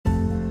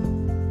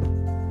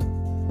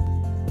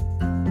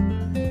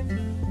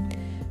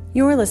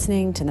You're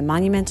listening to the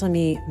Monumental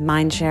Me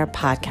Mindshare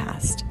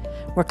podcast.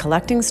 We're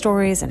collecting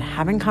stories and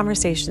having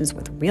conversations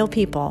with real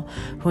people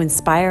who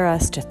inspire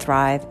us to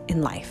thrive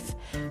in life.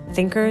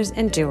 Thinkers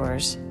and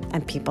doers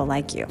and people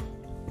like you.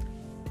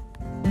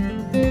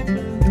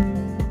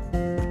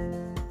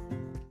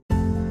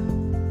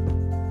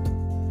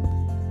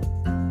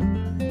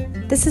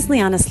 This is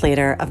Liana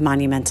Slater of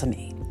Monumental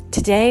Me.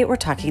 Today we're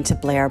talking to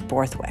Blair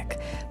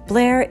Borthwick.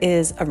 Blair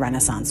is a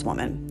Renaissance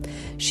woman.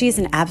 She's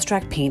an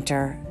abstract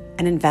painter,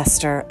 an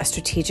investor, a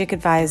strategic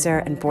advisor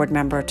and board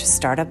member to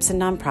startups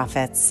and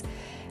nonprofits,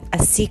 a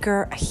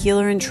seeker, a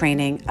healer in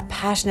training, a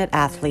passionate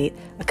athlete,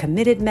 a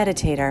committed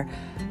meditator,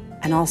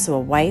 and also a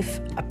wife,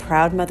 a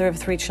proud mother of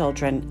 3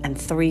 children, and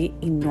 3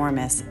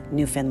 enormous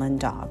Newfoundland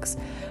dogs.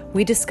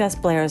 We discuss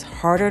Blair's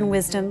hard-earned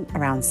wisdom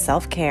around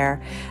self-care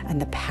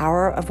and the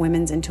power of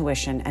women's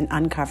intuition and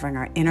uncovering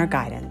our inner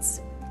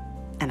guidance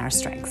and our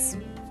strengths.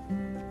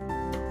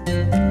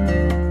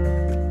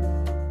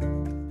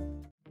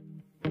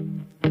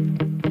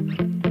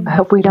 I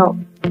hope we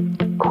don't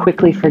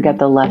quickly forget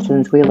the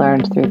lessons we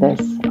learned through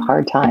this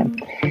hard time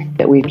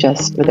that we're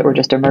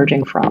just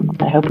emerging from.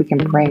 I hope we can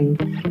bring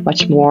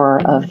much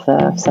more of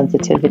the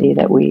sensitivity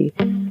that we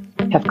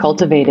have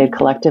cultivated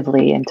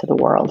collectively into the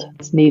world.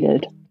 It's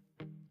needed.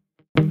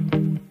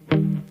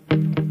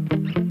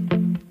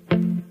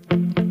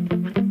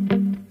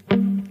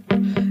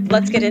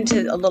 Let's get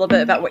into a little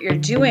bit about what you're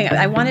doing.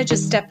 I want to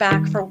just step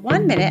back for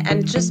 1 minute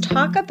and just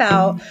talk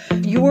about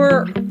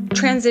your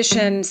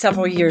transition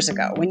several years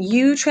ago. When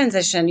you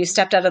transitioned, you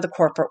stepped out of the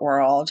corporate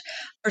world,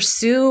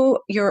 pursue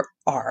your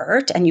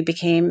art, and you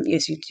became,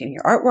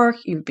 your artwork,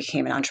 you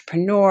became an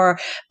entrepreneur.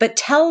 But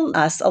tell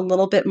us a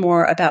little bit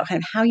more about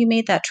kind of how you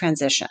made that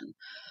transition.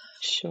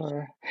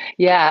 Sure.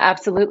 Yeah,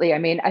 absolutely. I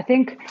mean, I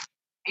think,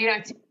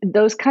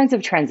 those kinds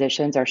of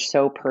transitions are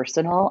so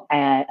personal,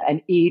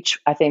 and each,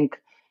 I think,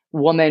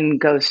 woman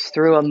goes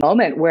through a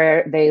moment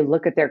where they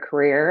look at their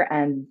career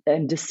and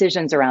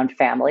decisions around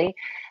family.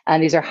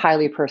 And these are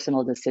highly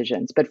personal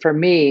decisions. But for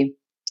me,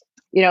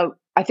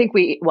 I think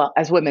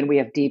as women, we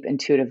have deep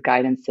intuitive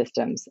guidance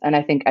systems. And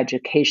I think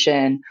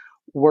education,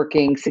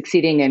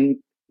 succeeding in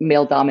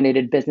male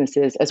dominated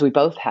businesses, as we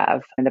both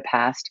have in the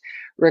past,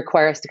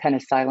 require us to kind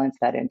of silence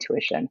that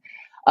intuition.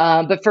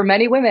 But for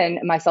many women,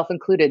 myself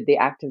included, the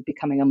act of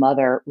becoming a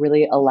mother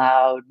really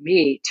allowed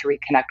me to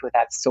reconnect with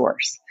that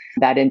source,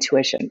 that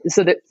intuition.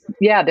 So that,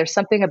 there's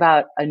something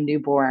about a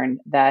newborn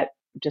that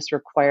just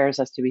requires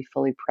us to be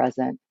fully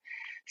present.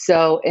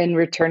 So in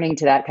returning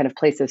to that kind of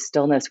place of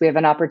stillness, we have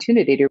an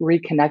opportunity to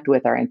reconnect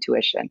with our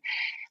intuition.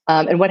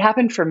 And what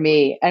happened for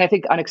me, and I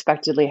think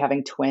unexpectedly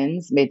having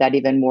twins made that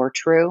even more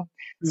true.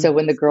 Mm-hmm. So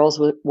when the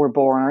girls were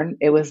born,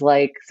 it was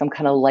like some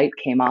kind of light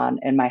came on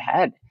in my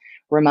head,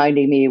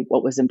 reminding me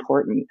what was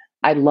important.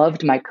 I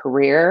loved my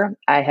career.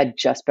 I had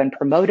just been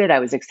promoted. I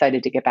was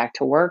excited to get back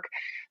to work.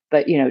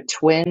 But,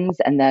 twins,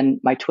 and then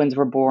my twins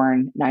were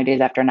born 9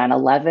 days after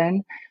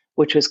 9/11,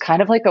 which was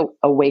kind of like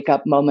a wake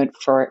up moment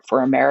for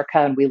America.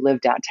 And we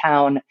live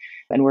downtown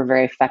and we're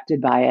very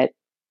affected by it.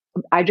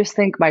 I just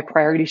think my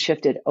priorities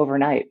shifted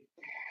overnight.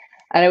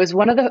 And it was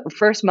one of the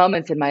first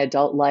moments in my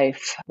adult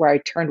life where I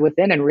turned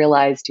within and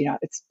realized,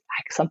 it's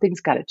like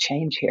something's got to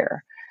change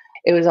here.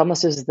 It was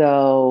almost as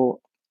though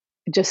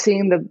just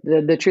seeing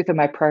the truth of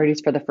my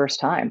priorities for the first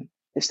time.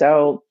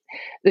 So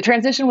the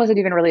transition wasn't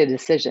even really a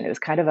decision. It was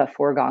kind of a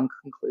foregone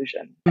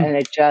conclusion.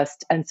 Mm-hmm.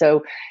 And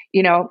so,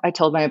 I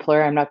told my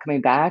employer I'm not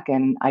coming back,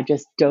 and I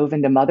just dove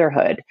into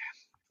motherhood.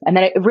 And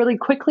then really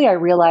quickly, I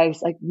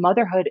realized like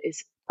motherhood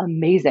is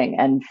amazing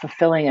and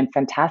fulfilling and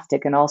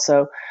fantastic, and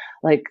also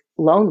like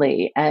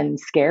lonely and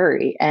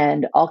scary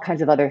and all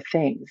kinds of other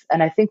things.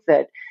 And I think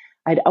that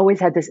I'd always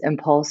had this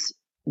impulse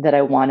that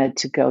I wanted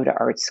to go to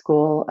art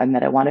school and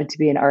that I wanted to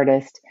be an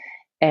artist.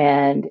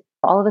 And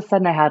all of a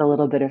sudden I had a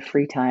little bit of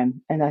free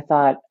time. And I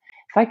thought,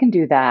 if I can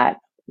do that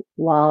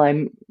while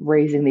I'm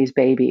raising these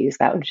babies,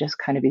 that would just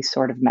kind of be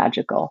sort of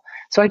magical.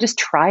 So I just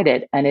tried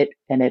it and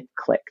it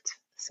clicked.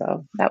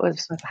 So that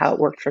was how it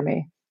worked for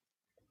me.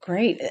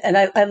 Great. And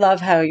I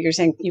love how you're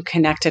saying you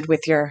connected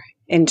with your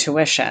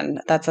intuition.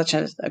 That's such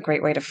a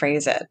great way to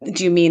phrase it.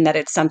 Do you mean that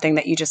it's something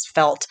that you just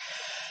felt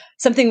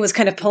something was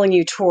kind of pulling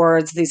you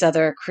towards these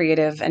other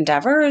creative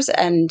endeavors?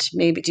 And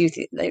maybe do you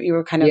think that you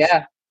were kind of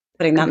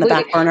putting that in the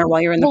back burner while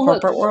you're in the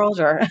corporate world,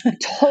 or?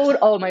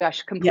 Oh my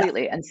gosh,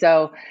 completely. Yeah. And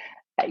so,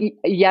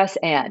 yes.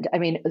 And I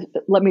mean,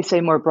 let me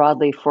say more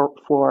broadly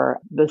for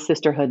the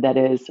sisterhood that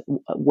is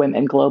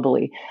women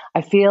globally,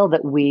 I feel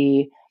that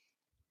we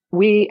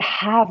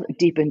have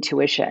deep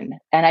intuition.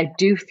 And I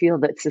do feel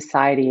that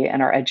society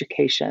and our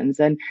educations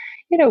and,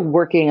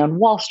 working on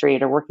Wall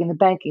Street or working in the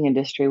banking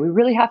industry, we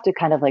really have to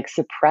kind of like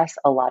suppress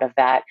a lot of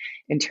that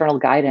internal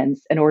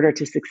guidance in order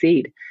to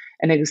succeed.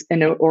 And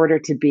in order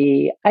to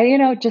be,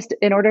 just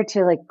in order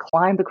to like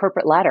climb the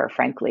corporate ladder,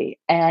 frankly.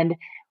 And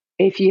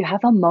if you have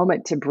a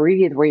moment to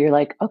breathe where you're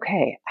like,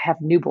 okay, I have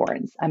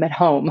newborns, I'm at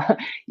home.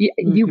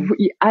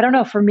 I don't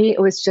know. For me, it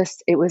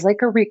was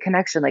like a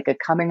reconnection, like a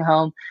coming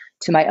home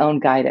to my own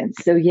guidance.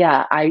 So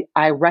yeah,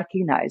 I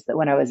recognized that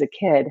when I was a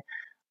kid,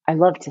 I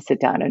love to sit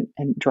down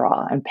and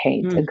draw and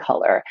paint and Mm.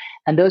 color.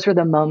 And those were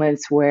the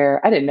moments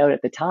where I didn't know it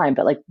at the time,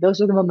 but like those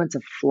were the moments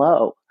of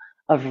flow,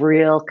 of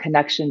real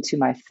connection to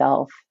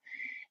myself.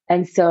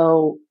 And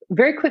so,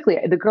 very quickly,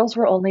 the girls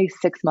were only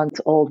 6 months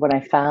old when I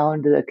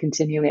found the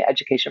continuing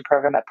education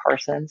program at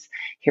Parsons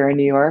here in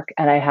New York.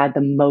 And I had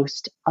the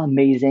most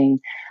amazing,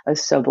 I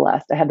was so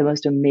blessed. I had the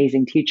most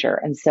amazing teacher.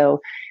 And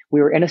so, we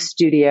were in a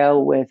studio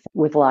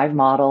with live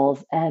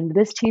models, and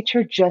this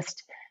teacher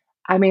just,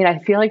 I mean, I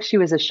feel like she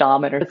was a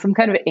shaman or some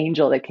kind of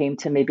angel that came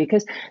to me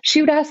because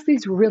she would ask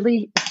these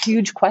really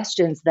huge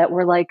questions that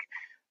were like,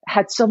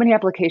 had so many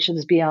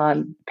applications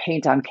beyond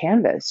paint on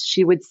canvas.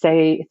 She would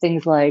say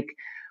things like,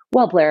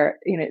 well, Blair,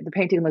 the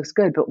painting looks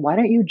good, but why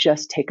don't you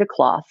just take a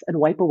cloth and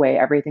wipe away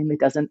everything that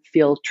doesn't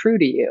feel true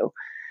to you?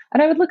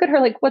 And I would look at her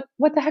like, what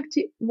the heck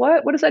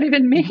what does that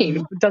even mean?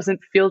 Mhm. It doesn't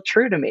feel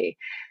true to me.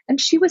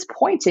 And she was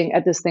pointing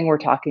at this thing we're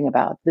talking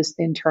about, this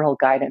internal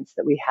guidance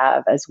that we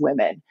have as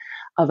women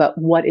about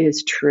what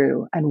is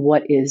true and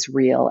what is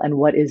real and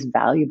what is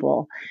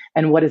valuable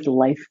and what is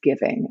life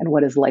giving and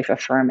what is life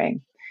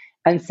affirming.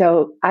 And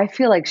so I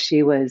feel like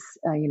she was,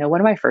 one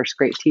of my first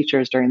great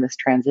teachers during this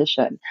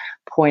transition,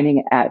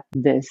 pointing at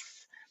this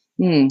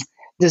hmm,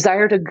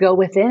 desire to go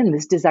within,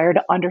 this desire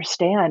to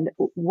understand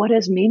what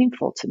is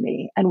meaningful to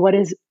me and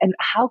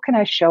how can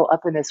I show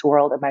up in this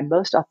world in my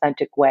most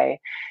authentic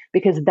way,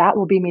 because that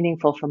will be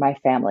meaningful for my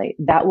family.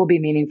 That will be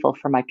meaningful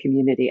for my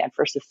community and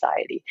for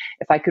society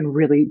if I can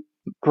really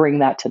bring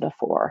that to the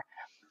fore.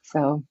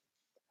 So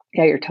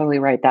yeah, you're totally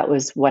right. That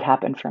was what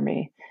happened for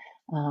me.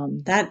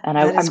 And That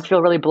I is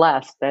feel really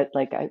blessed that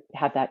like I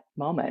had that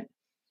moment.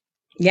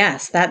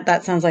 Yes,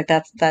 that sounds like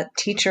that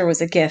teacher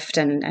was a gift,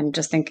 and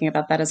just thinking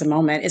about that as a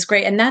moment is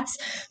great. And that's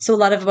so a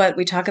lot of what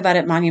we talk about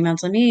at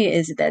Monumental Me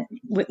is that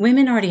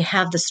women already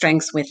have the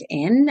strengths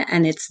within,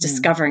 and it's Mm.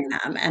 discovering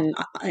them and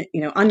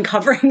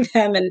uncovering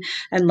them and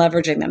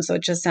leveraging them. So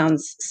it just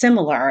sounds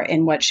similar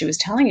in what she was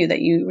telling you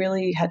that you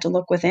really had to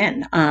look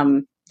within.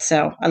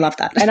 So I love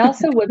that. And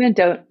also, women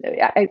don't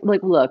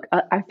like look.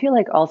 I feel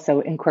like also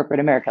in corporate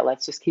America,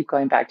 let's just keep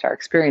going back to our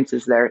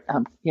experiences there.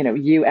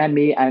 You and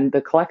me and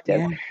the collective.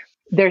 Yeah.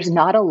 There's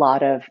not a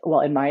lot of,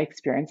 well, in my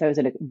experience, I was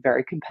in a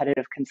very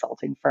competitive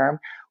consulting firm.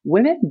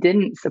 Women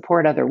didn't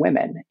support other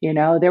women.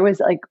 There was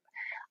like,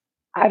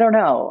 I don't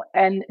know.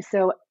 And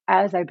so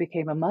as I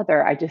became a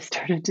mother, I just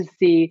started to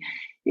see,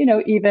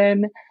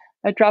 even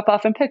a drop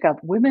off and pickup.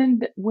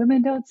 Women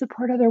don't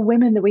support other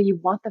women the way you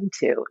want them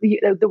to,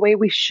 the way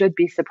we should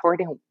be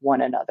supporting one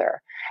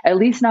another, at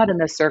least not in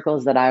the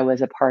circles that I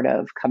was a part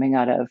of coming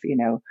out of,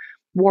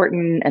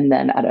 Wharton and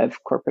then out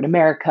of corporate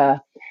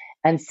America.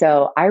 And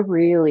so I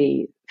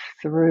really,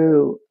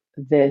 through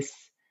this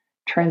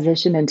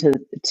transition into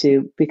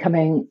to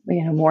becoming,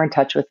 more in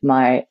touch with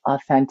my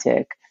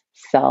authentic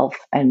self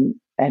and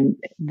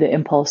the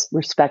impulse,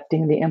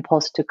 respecting the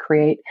impulse to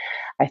create,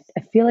 I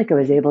feel like I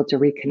was able to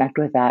reconnect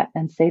with that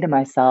and say to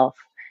myself,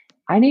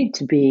 I need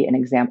to be an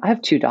example. I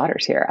have two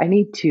daughters here. I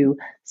need to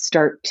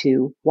start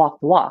to walk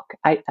the walk.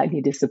 I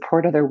need to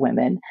support other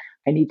women.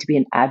 I need to be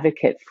an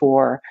advocate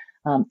for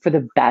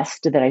the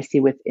best that I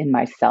see within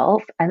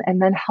myself and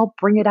then help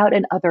bring it out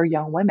in other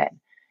young women,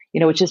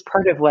 which is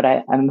part of what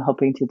I'm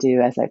hoping to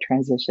do as I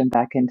transition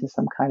back into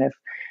some kind of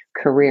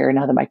career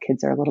now that my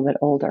kids are a little bit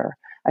older.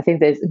 I think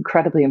that it's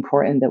incredibly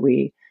important that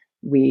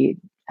we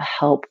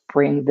help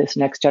bring this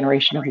next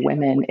generation of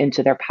women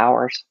into their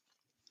powers.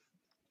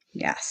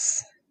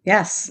 Yes.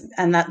 Yes.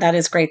 And that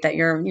is great that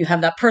you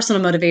have that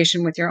personal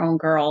motivation with your own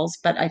girls.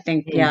 But I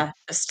think, Mm. yeah,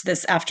 just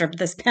this after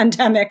this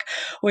pandemic,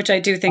 which I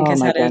do think Oh has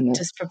my had a goodness.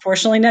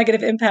 disproportionately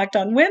negative impact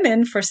on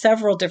women for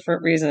several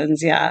different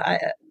reasons. Yeah.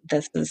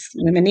 This is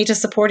women need to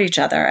support each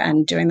other,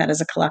 and doing that as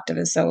a collective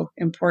is so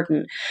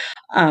important.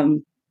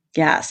 Um,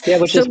 yes. Yeah,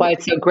 which is So why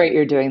it's so great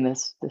you're doing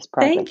this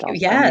thank project you. also. I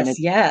mean, Yes, it's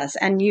yes,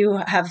 and you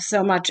have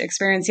so much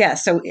experience.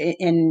 Yes, so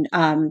in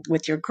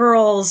with your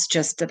girls,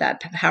 just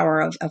that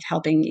power of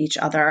helping each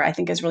other, I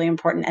think is really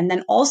important. And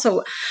then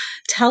also,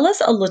 tell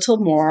us a little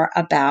more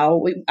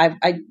about.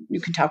 You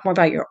can talk more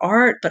about your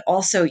art, but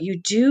also you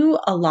do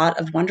a lot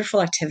of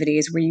wonderful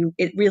activities where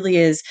it really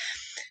is.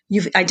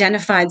 You've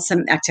identified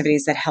some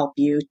activities that help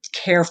you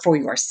care for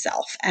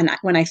yourself. And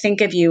when I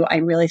think of you, I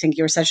really think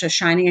you're such a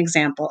shining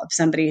example of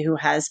somebody who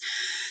has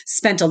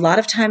spent a lot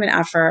of time and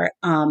effort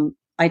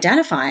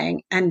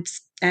identifying and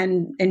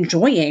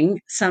enjoying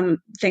some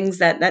things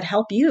that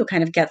help you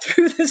kind of get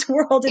through this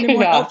world in a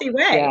more yeah, healthy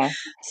way. yeah,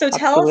 So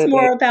tell us absolutely.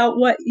 more about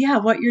what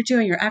you're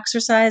doing, your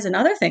exercise and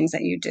other things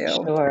that you do.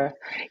 Sure.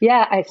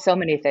 Yeah, I have so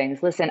many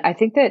things. Listen, I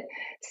think that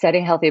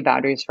setting healthy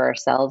boundaries for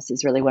ourselves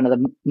is really one of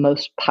the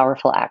most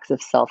powerful acts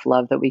of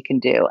self-love that we can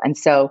do. And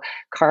so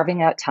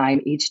carving out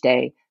time each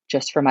day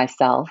just for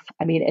myself.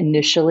 I mean,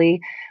 initially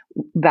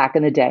back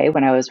in the day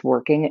when I was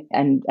working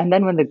and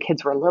then when the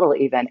kids were little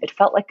even, it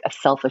felt like a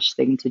selfish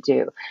thing to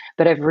do.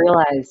 But I've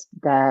realized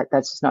that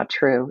that's just not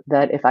true.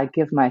 That if I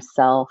give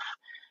myself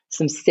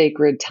some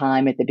sacred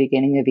time at the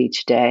beginning of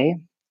each day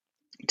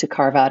to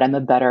carve out, I'm a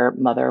better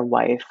mother,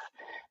 wife,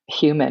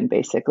 human,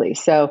 basically.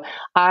 So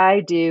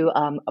I do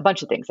a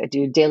bunch of things. I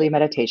do daily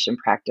meditation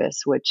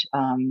practice, which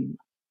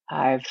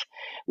I've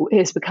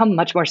has become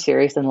much more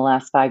serious in the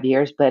last 5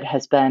 years, but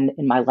has been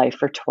in my life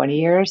for 20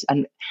 years.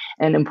 And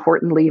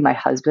importantly, my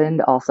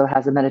husband also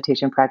has a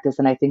meditation practice,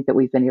 and I think that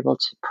we've been able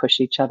to push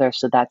each other.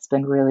 So that's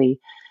been really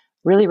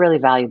really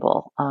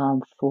valuable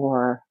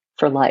for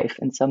life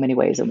in so many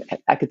ways. And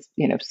I could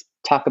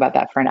talk about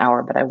that for an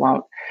hour, but I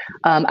won't.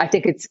 I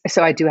think it's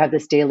so. I do have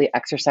this daily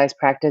exercise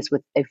practice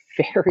with a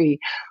very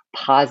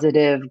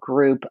positive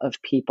group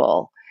of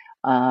people,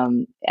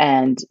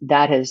 and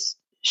that has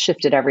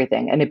shifted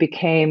everything. And it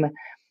became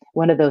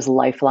one of those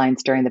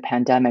lifelines during the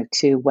pandemic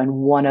too, when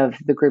one of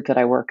the group that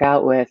I work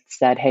out with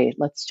said, "Hey,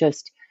 let's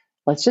just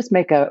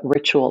make a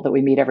ritual that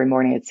we meet every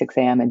morning at 6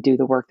 a.m. and do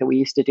the work that we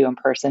used to do in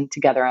person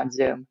together on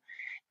Zoom."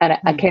 And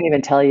I Mm. can't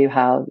even tell you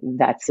how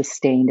that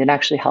sustained and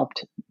actually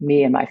helped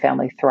me and my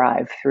family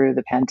thrive through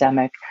the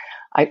pandemic.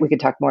 We can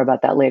talk more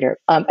about that later.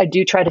 I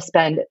do try to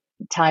spend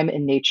time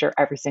in nature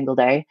every single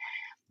day.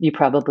 You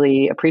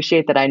probably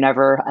appreciate that I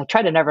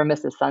try to never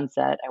miss a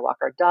sunset. I walk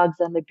our dogs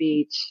on the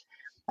beach.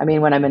 I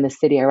mean, when I'm in the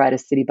city, I ride a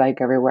city bike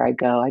everywhere I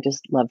go. I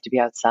just love to be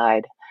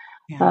outside.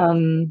 Yeah.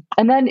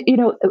 And then,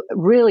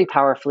 really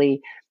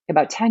powerfully,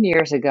 about 10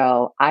 years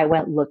ago, I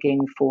went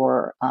looking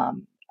for,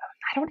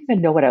 I don't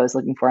even know what I was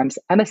looking for.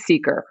 I'm a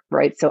seeker,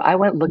 right? So I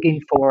went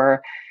looking Mhm.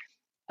 for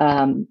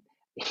um,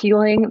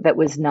 healing that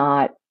was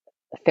not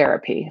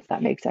therapy, if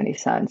that makes any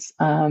sense.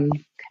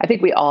 I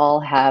think we all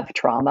have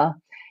trauma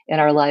in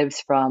our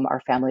lives from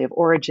our family of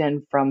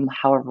origin, from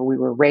however we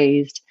were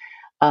raised.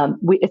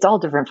 It's all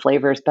different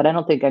flavors, but I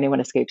don't think anyone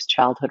escapes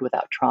childhood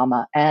without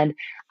trauma. And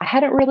I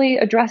hadn't really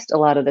addressed a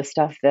lot of the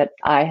stuff that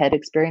I had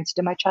experienced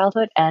in my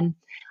childhood. And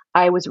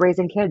I was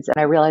raising kids, and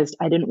I realized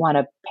I didn't want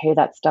to pay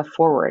that stuff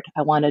forward.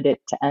 I wanted it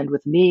to end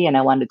with me, and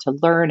I wanted to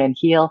learn and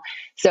heal.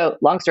 So,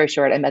 long story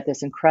short, I met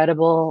this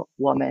incredible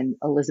woman,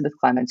 Elizabeth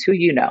Clemens, who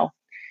you know.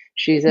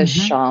 She's a Mhm.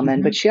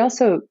 shaman, but Mhm. she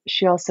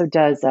also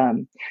does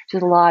she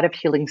does a lot of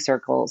healing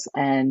circles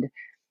and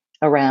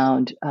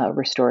around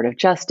restorative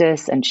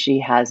justice, and she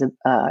has a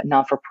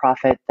non for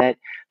profit that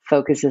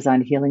focuses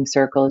on healing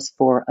circles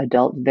for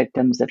adult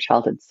victims of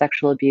childhood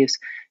sexual abuse.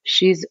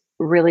 She's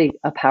really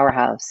a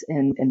powerhouse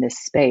in this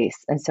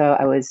space, and so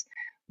I was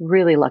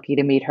really lucky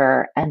to meet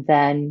her. And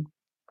then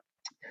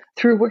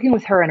through working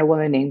with her and a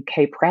woman named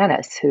Kay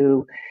Pranis,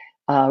 who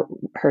uh,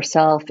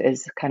 herself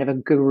is kind of a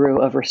guru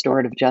of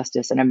restorative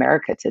justice in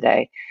America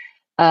today.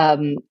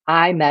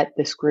 I met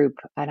this group,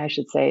 and I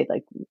should say,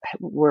 like,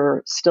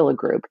 we're still a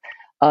group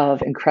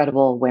of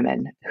incredible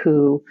women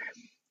who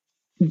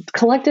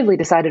collectively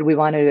decided we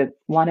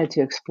wanted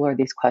to explore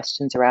these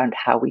questions around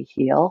how we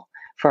heal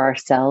for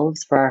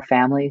ourselves, for our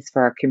families,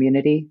 for our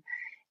community.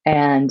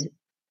 And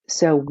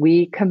so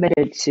we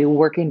committed to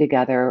working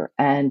together,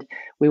 and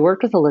we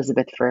worked with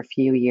Elizabeth for a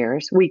few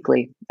years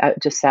weekly,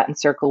 just sat in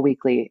circle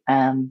weekly.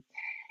 And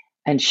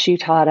she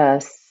taught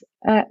us,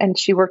 and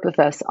she worked with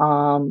us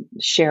on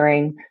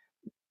sharing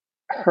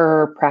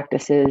her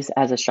practices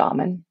as a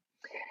shaman.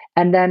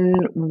 And then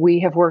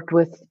we have worked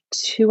with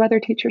two other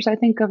teachers, I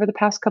think, over the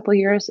past couple of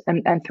years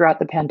and throughout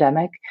the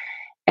pandemic.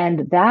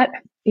 And that,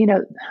 you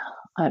know,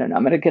 I don't know,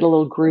 I'm going to get a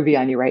little groovy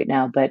on you right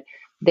now, but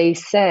they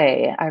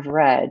say, I've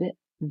read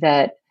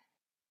that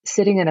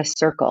sitting in a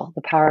circle,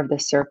 the power of the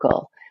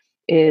circle,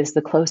 is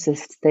the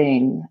closest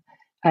thing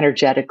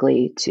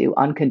energetically to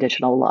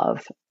unconditional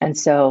love. And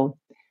so,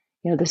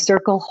 the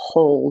circle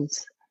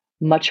holds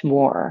much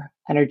more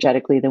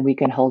energetically than we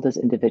can hold as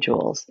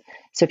individuals.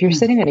 So if you're Mm.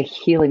 sitting in a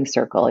healing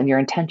circle and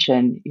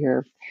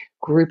your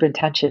group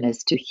intention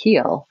is to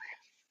heal,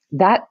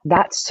 that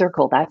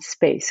circle, that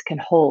space can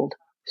hold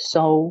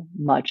so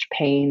much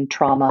pain,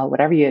 trauma,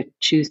 whatever you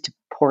choose to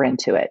pour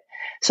into it,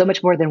 so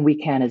much more than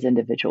we can as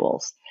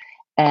individuals.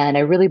 And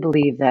I really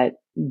believe that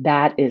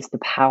that is the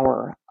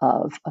power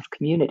of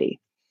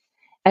community.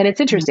 And it's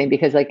Mm. interesting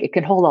because like it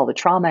can hold all the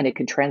trauma and it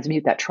can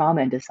transmute that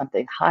trauma into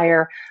something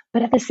higher.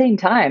 But at the same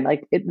time,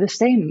 the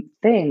same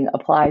thing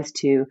applies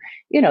to,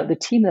 the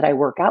team that I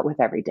work out with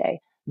every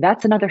day.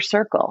 That's another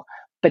circle.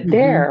 But Mhm.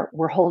 there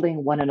we're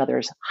holding one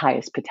another's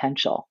highest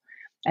potential.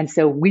 And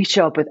so we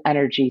show up with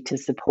energy to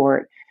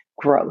support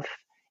growth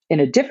in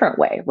a different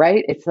way,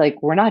 right? It's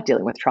like we're not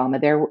dealing with trauma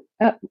there.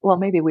 Well,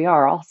 maybe we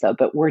are also,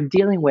 but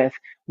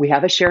we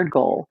have a shared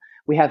goal,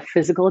 we have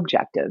physical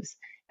objectives,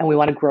 and we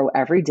want to grow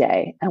every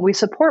day. And we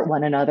support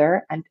one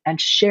another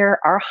and share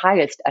our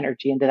highest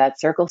energy into that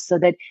circle so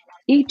that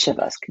each of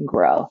us can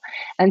grow.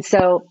 And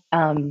so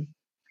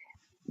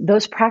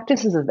those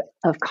practices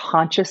of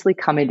consciously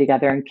coming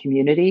together in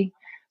community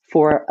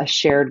for a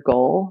shared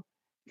goal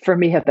for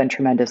me have been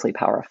tremendously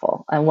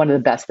powerful. And one of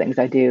the best things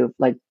I do,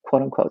 like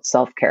quote unquote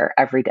self care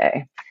every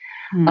day.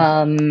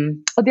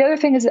 Mm. The other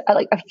thing is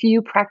like a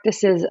few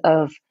practices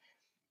of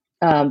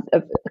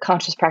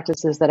conscious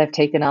practices that I've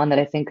taken on that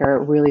I think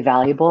are really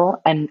valuable.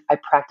 And I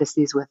practice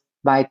these with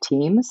my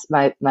teams,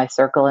 my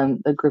circle,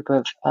 and the group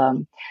of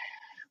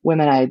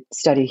women I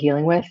study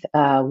healing with.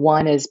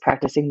 One is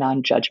practicing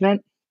non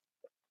judgment.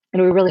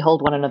 And we really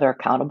hold one another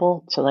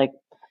accountable to, like,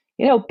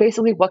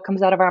 basically what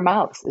comes out of our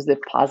mouths. Is it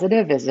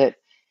positive? Is it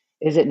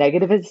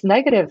negative? It's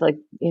negative. Like,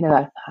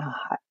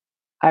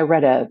 I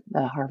read a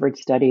Harvard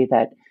study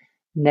that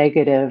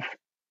negative,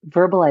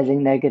 verbalizing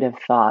negative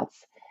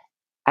thoughts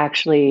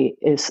actually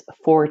is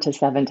 4 to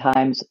 7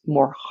 times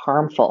more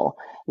harmful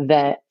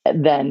than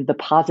the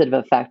positive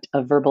effect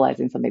of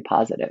verbalizing something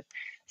positive.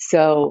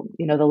 So,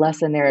 the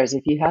lesson there is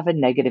if you have a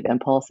negative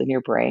impulse in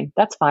your brain,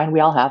 that's fine.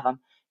 We all have them.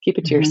 Keep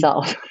it to Mhm.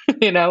 yourself,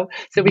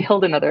 So we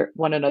hold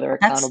one another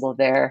That's accountable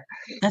there.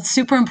 That's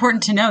super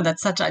important to know.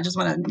 I just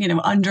want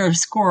to,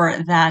 underscore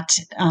that,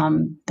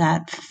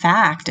 that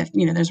fact. If,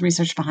 there's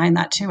research behind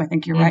that too. I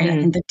think you're right. I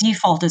Hmm. think the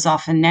default is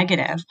often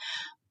negative,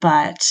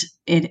 but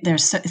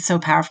it's so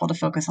powerful to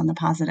focus on the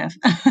positive.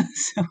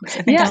 So 'cause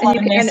I think Yeah, there's a lot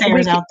of and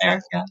naysayers out there.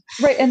 Yeah.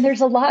 right, and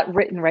there's a lot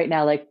written right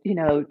now, like,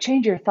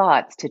 change your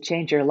thoughts to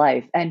change your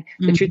life. And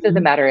the truth of the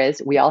Mhm. matter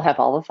is, we all have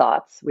all the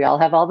thoughts, we all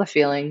have all the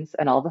feelings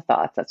and all the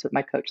thoughts. That's what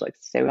my coach likes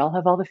to say. We all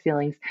have all the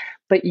feelings,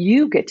 but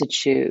you get to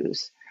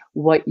choose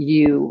what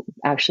you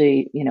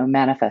actually,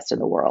 manifest in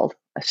the world.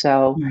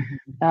 So,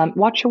 Mhm.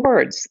 watch your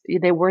words.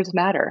 The words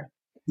matter.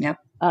 Yep.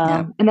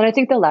 Yep. And then I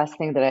think the last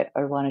thing that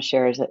I want to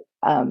share is that,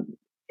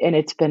 and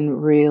it's been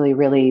really,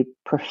 really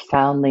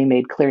profoundly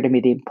made clear to me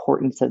the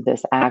importance of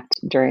this act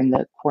during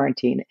the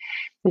quarantine,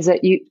 is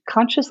that you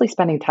consciously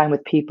spending time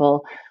with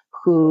people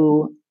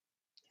who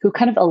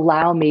kind of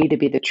allow me to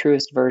be the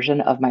truest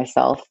version of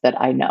myself that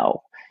I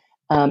know.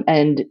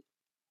 And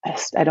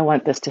I don't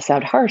want this to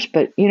sound harsh,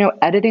 but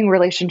editing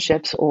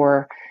relationships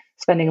or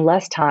spending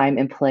less time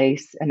in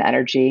place and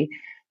energy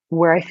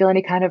where I feel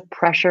any kind of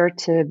pressure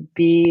to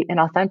be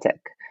inauthentic.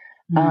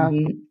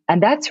 Mm.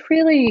 And that's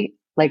really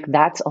like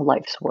that's a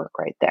life's work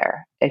right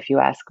there, if you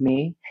ask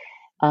me.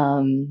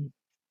 Um,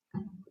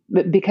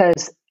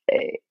 because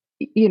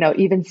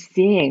even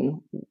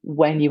seeing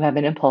when you have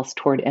an impulse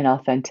toward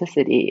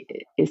inauthenticity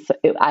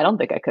I don't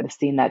think I could have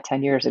seen that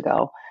 10 years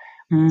ago.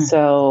 Mm.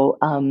 So,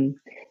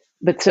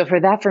 but so for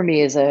that, for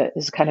me is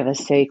kind of a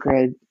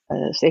sacred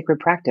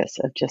practice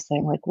of just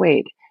saying like,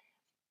 wait,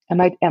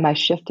 am I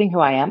shifting who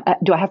I am?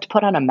 Do I have to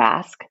put on a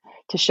mask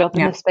to show up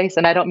in Yep. this space?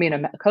 And I don't mean a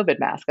COVID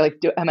mask. Like,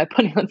 am I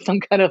putting on some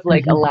kind of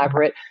like Mhm.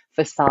 elaborate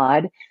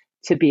facade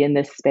to be in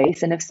this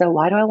space? And if so,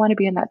 why do I want to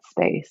be in that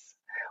space?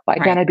 Why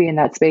can't Right. I be in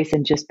that space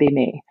and just be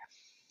me?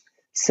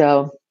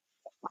 So,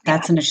 yeah,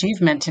 That's an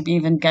achievement to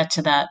even get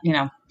to that,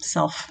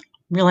 self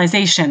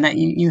realization that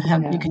you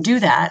yeah. can do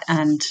that.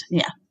 And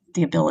yeah,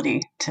 the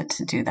ability to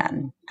do that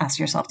and ask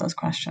yourself those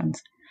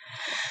questions.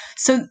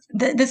 So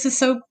this is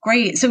so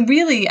great. So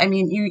really, I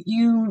mean,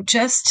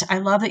 I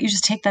love that you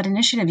just take that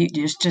initiative.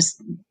 You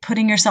just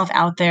putting yourself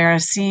out there,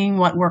 seeing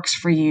what works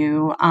for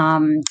you.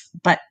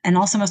 And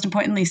also most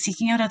importantly,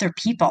 seeking out other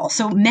people.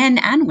 So men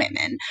and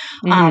women.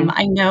 Hmm.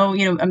 I know,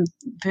 I'm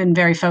been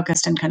very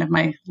focused in kind of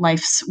my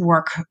life's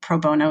work pro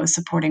bono is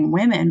supporting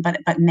women, but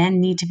men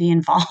need to be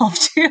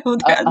involved too.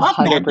 I A love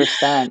men.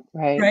 100%,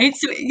 right? Right.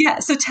 So, yeah.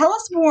 So tell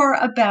us more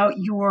about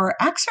your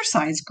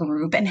exercise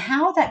group and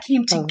how that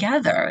came Oh,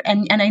 together.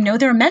 And I know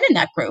there are men in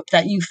that group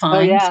that you oh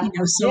find, yeah,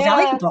 so yeah.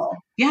 valuable.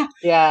 Yeah.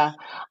 Yeah.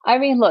 I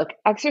mean, look,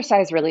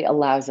 exercise really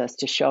allows us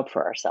to show up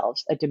for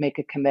ourselves and to make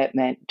a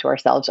commitment to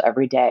ourselves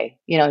every day,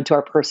 and to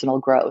our personal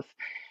growth.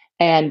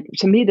 And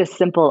to me, the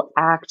simple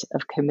act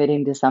of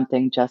committing to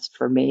something just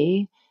for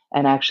me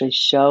and actually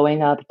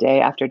showing up day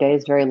after day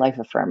is very life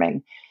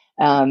affirming.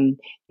 And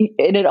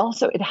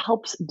it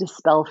helps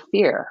dispel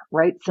fear,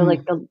 right? So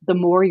like Mm. the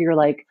more you're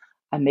like,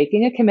 I'm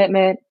making a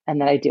commitment and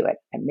then I do it.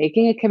 I'm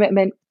making a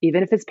commitment,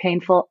 even if it's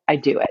painful, I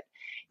do it.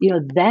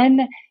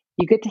 Then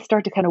you get to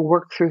start to kind of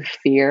work through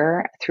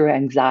fear, through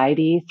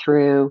anxiety,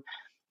 through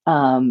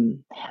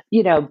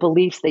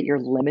beliefs that you're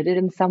limited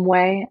in some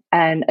way.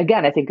 And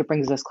again, I think it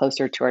brings us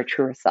closer to our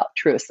truest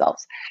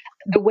selves.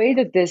 The way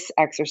that this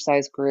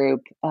exercise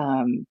group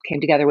came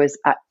together was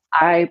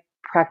I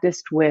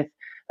practiced with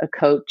a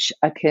coach,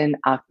 Akin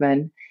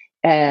Akman,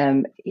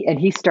 and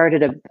he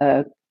started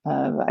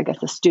I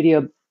guess, a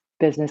studio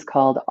business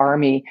called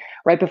Army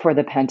right before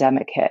the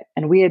pandemic hit.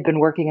 And we had been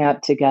working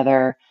out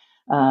together,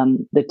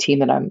 the team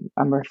that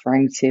I'm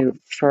referring to,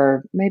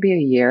 for maybe a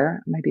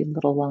year, maybe a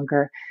little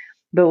longer.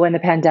 But when the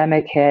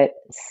pandemic hit,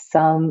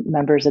 some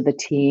members of the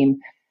team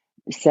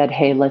said,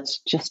 "Hey, let's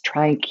just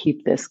try and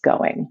keep this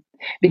going."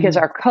 Because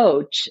Mm. our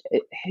coach,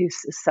 he's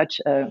such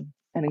an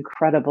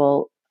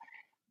incredible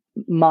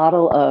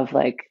model of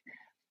like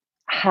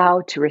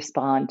how to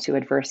respond to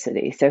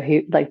adversity. So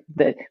he, like,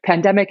 the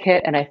pandemic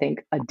hit, and I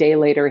think a day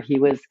later he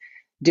was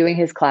doing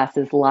his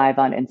classes live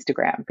on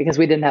Instagram because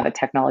we didn't have a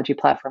technology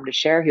platform to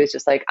share. He was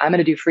just like, "I'm going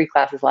to do free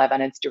classes live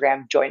on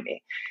Instagram. Join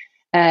me."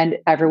 And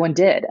everyone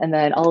did. And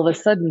then all of a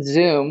sudden,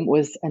 Zoom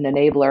was an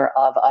enabler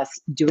of us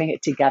doing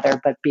it together,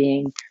 but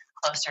being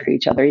closer to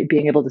each other,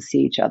 being able to see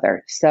each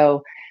other.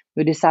 So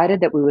we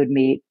decided that we would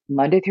meet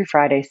Monday through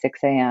Friday, 6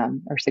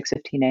 a.m. or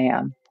 6:15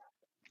 a.m.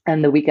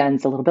 And the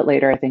weekends a little bit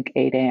later, I think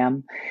 8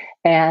 a.m.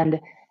 And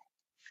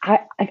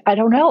I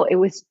don't know. It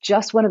was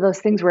just one of those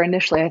things where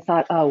initially I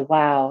thought, oh,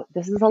 wow,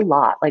 this is a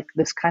lot, like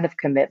this kind of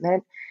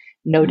commitment,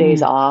 no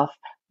days Mm. off.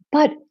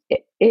 But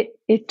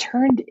it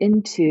turned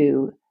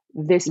into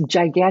this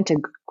gigantic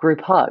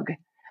group hug,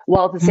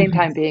 while at the same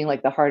time Mhm. being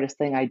like the hardest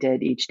thing I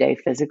did each day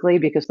physically,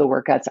 because the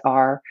workouts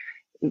are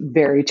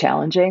very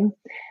challenging.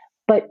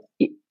 But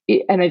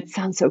and it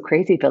sounds so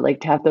crazy, but like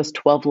to have those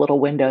 12 little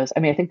windows.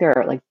 I mean, I think there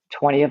are like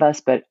 20 of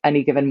us, but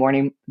any given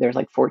morning there's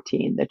like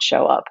 14 that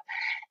show up.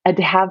 And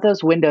to have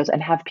those windows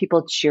and have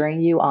people cheering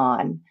you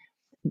on,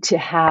 to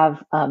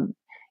have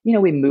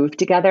we move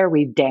together,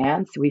 we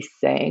dance, we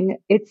sing.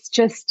 It's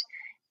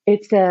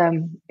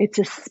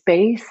a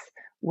space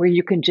where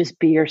you can just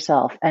be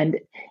yourself. And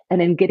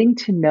in getting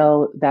to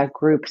know that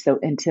group so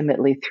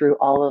intimately through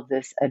all of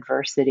this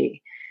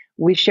adversity,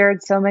 we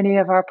shared so many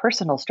of our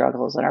personal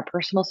struggles and our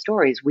personal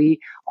stories. We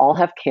all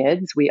have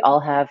kids, we all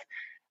have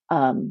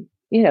um,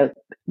 you know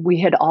we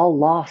had all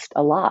lost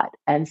a lot.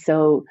 And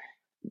so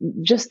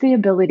just the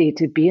ability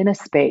to be in a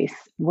space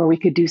where we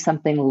could do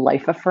something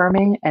life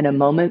affirming, and a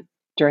moment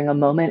during a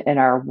moment in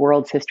our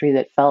world's history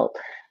that felt,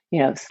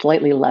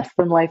 slightly less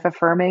than life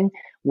affirming,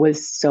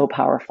 was so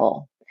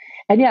powerful.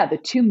 And yeah, the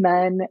two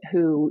men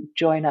who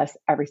join us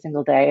every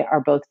single day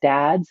are both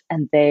dads,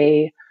 and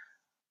they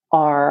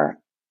are,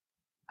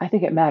 I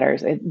think it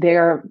matters.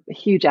 They're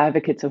huge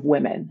advocates of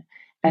women.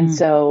 And Mm.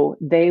 so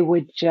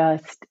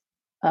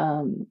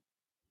um,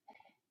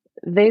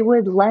 they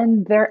would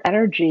lend their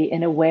energy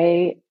in a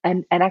way.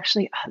 And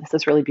actually, this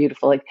is really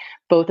beautiful. Like,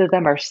 both of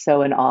them are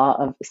so in awe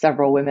of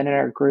several women in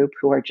our group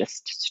who are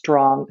just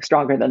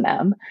stronger than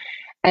them.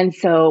 And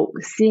so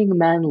seeing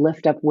men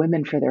lift up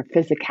women for their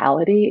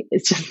physicality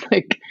is just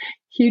like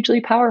hugely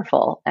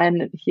powerful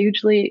and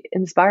hugely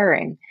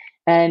inspiring.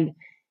 And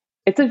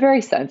it's a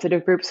very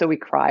sensitive group, so we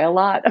cry a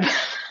lot.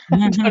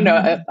 I don't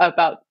know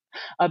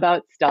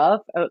about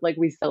stuff. Like,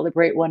 we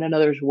celebrate one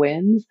another's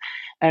wins,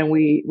 and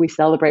we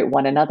celebrate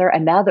one another.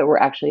 And now that we're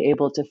actually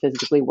able to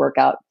physically work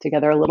out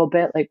together a little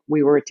bit, like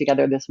we were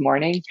together this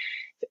morning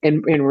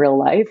in real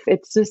life,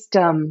 it's just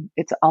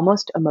it's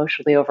almost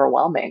emotionally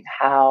overwhelming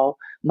how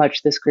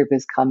much this group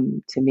has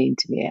come to mean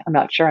to me. I'm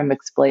not sure I'm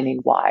explaining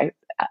why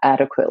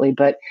adequately,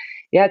 but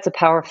yeah,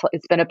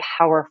 it's been a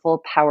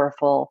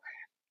powerful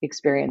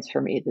experience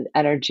for me. The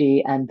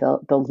energy and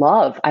the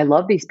love. I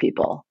love these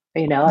people.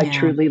 I Yeah.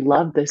 truly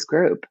love this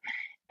group,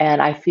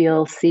 and I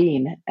feel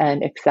seen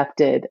and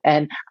accepted,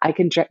 and I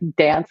can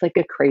dance like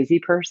a crazy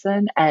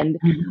person, and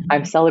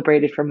I'm Mhm.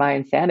 celebrated for my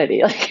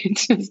insanity. Like,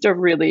 it's just a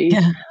really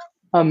Yeah.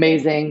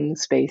 amazing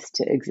space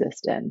to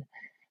exist in.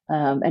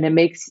 And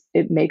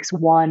it makes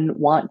one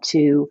want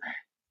to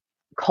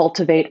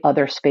cultivate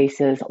other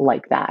spaces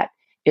like that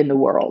in the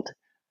world.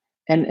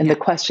 And the Yeah.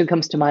 question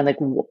comes to mind, like,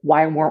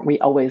 why weren't we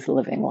always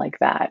living like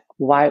that?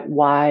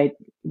 Why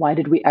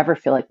did we ever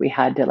feel like we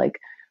had to, like,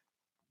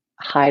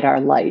 hide our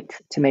light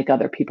to make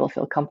other people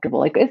feel comfortable?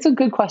 Like, it's a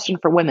good question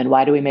for women.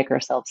 Why do we make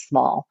ourselves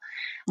small?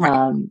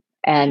 Right.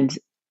 And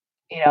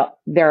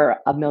there are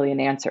a million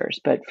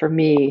answers, but for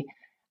me,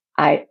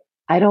 I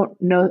I don't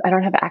know. I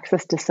don't have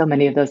access to so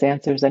many of those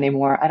answers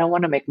anymore. I don't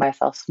want to make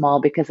myself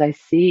small, because I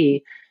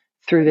see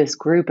through this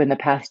group in the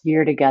past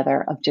year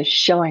together of just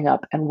showing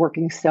up and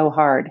working so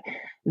hard,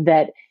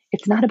 that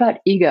it's not about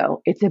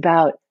ego. It's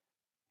about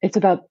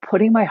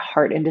putting my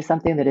heart into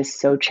something that is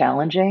so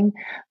challenging,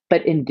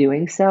 but in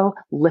doing so,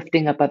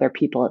 lifting up other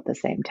people at the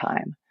same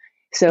time.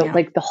 So, Yeah.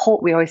 like,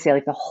 we always say,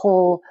 like,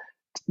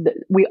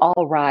 we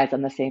all rise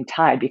on the same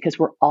tide, because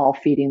we're all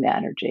feeding the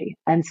energy.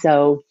 And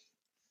so,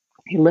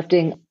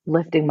 lifting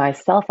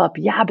myself up,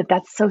 yeah, but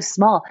that's so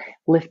small.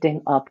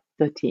 Lifting up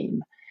the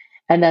team,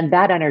 and then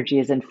that energy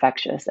is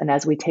infectious. And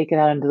as we take it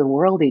out into the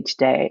world each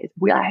day,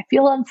 I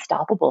feel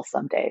unstoppable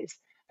some days.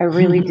 I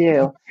really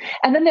do.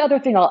 And then the other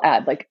thing I'll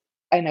add, like,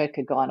 I know I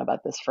could go on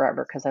about this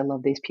forever because I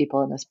love these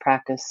people and this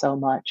practice so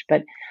much,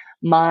 but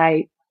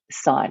my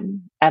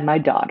son and my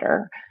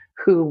daughter,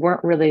 who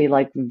weren't really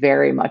like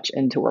very much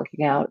into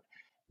working out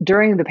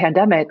during the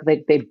pandemic,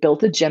 they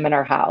built a gym in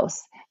our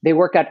house. They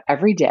work out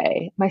every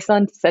day. My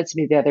son said to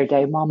me the other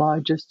day,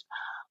 Mama,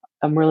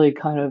 I'm really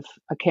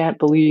I can't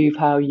believe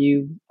how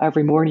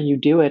every morning you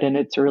do it, and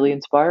it's really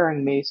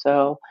inspiring me.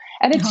 So,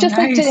 and it's Oh, just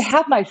like, to nice.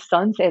 have my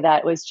son say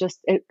that was just,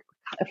 it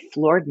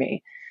floored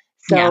me.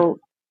 Yeah, So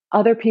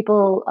other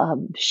people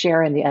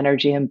share in the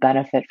energy and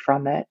benefit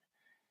from it.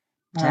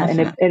 And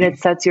it definitely.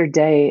 sets your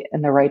day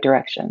in the right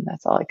direction.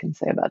 That's all I can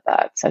say about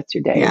that. Sets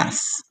your day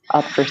Yes.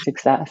 up for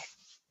success.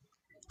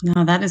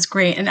 No, that is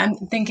great. And I'm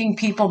thinking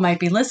people might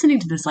be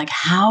listening to this like,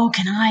 how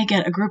can I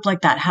get a group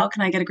like that? How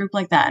can I get a group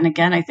like that? And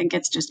again, I think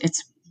it's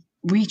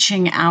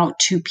reaching out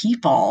to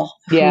people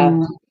Yeah,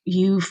 who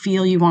you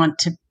feel you want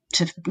to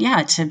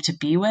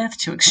be with,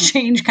 to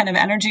exchange kind of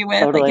energy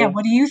with. Like, yeah, totally.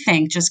 what do you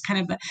think? Just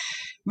kind of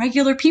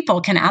regular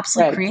people can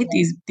absolutely Right.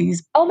 create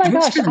these Oh my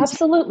groups gosh, for themselves.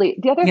 absolutely.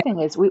 The other Yeah. thing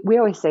is, we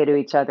always say to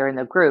each other in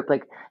the group,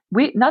 like,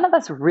 none of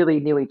us really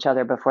knew each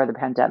other before the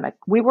pandemic.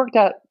 We worked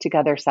out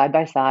together side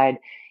by side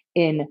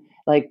in,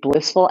 like,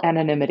 blissful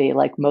anonymity,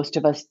 like most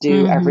of us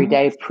do every Hmm.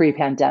 day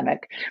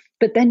pre-pandemic.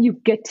 But then you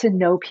get to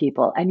know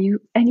people, and you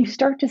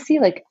start to see,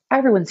 like,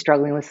 everyone's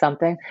struggling with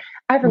something.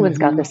 Everyone's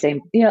got Hmm. the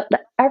same,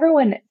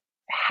 everyone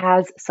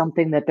has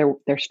something that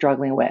they're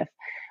struggling with.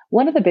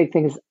 One of the big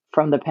things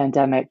from the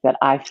pandemic that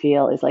I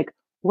feel is like,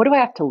 what do I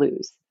have to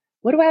lose?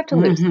 What do I have to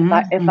lose if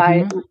I Mm-hmm. if I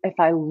Mm-hmm. if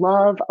I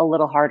love a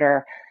little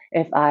harder,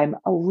 if I'm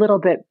a little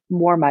bit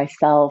more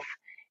myself?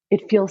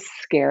 It feels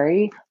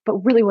scary, but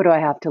really, what do I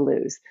have to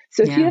lose?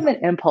 So if you Yeah. have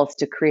an impulse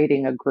to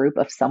creating a group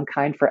of some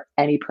kind for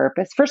any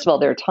purpose, first of all,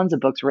 there are tons of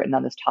books written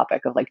on this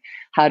topic of like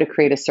how to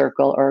create a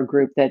circle or a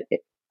group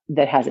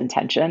that has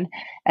intention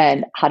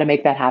and how to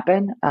make that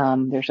happen.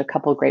 There's a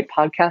couple of great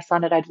podcasts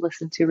on it I'd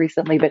listened to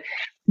recently,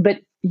 but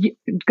you,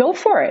 go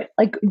for it.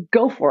 Like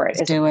go for it.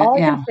 Let's It's do it. all I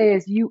can Yeah. say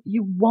is you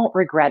won't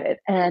regret it.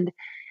 And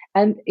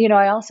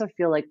I also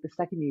feel like the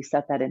second you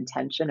set that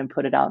intention and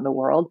put it out in the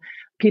world,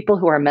 people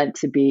who are meant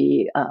to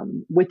be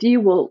with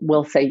you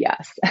will say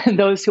yes, and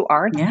those who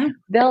aren't, Yeah.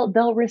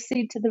 they'll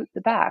recede to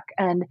the back,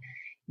 and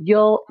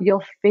you'll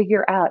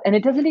figure out. And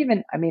it doesn't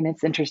even. I mean,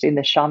 it's interesting.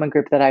 The shaman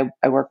group that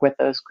I work with,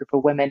 those group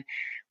of women,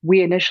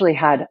 we initially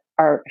had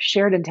our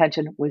shared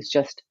intention was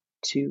just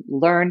to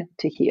learn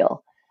to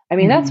heal. I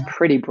mean, that's Mm-hmm.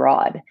 pretty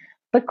broad,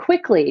 but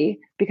quickly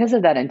because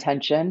of that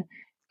intention,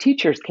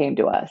 teachers came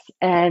to us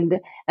and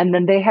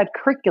then they had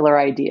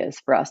curricular ideas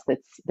for us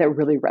that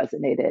really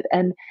resonated,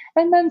 and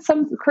then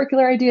some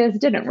curricular ideas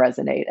didn't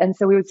resonate, and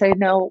so we would say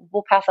no,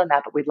 we'll pass on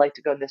that, but we'd like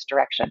to go in this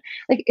direction.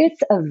 Like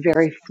it's a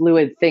very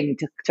fluid thing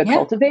to Yeah.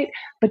 cultivate,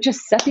 but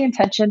just set the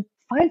intention,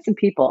 find some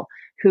people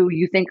who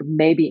you think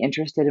may be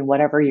interested in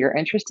whatever you're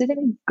interested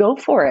in, go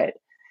for it.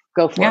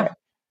 Go for Yeah. it.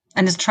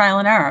 And it's trial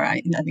and error.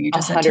 I think you A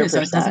just said too. hundred So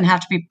it doesn't percent.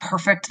 have to be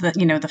perfect that,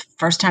 the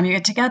first time you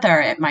get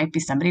together, it might be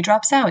somebody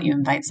drops out, you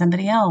invite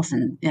somebody else,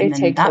 and It then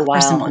takes a that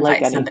person while, will like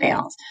invite somebody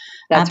anything. else.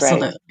 That's right.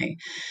 Absolutely.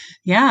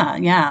 Yeah,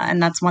 yeah.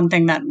 And that's one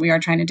thing that we are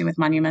trying to do with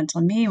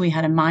Monumental Me. We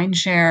had a mind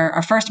share,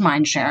 our first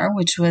mind share,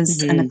 which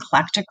was an Hmm.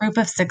 eclectic group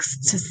of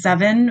 6 to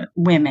 7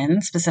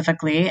 women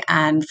specifically,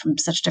 and from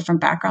such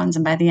different backgrounds.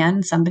 And by the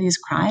end, somebody's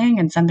crying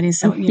and somebody's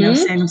so, Hmm.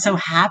 saying, I'm so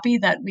happy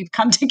that we've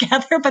come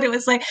together. But it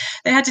was like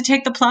they had to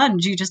take the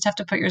plunge. You just have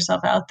to put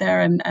yourself out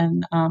there.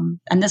 And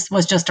this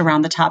was just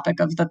around the topic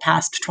of the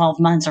past 12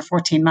 months or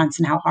 14 months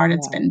and how hard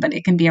it's Yeah. been. But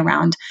it can be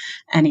around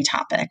any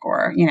topic,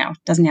 or,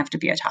 doesn't have to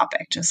be a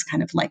topic, just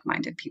kind of like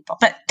minded people.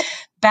 But I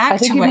back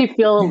think to if what, you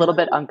feel a little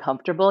bit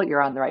uncomfortable,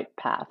 you're on the right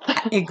path.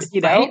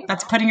 you right? know?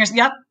 That's putting your,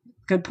 yep.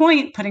 Good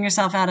point. Putting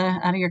yourself out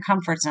of your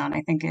comfort zone,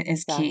 I think,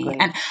 is key.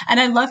 Exactly. And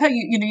I love how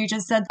you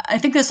just said. I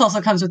think this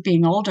also comes with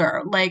being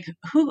older. Like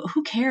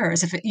who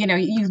cares if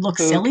you look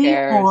Who silly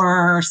cares?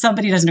 or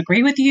somebody doesn't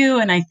agree with you?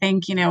 And I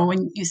think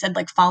when you said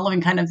like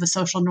following kind of the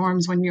social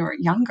norms when you were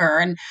younger,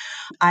 and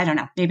I don't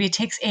know, maybe it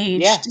takes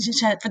age Yeah.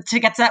 to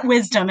get to that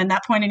wisdom and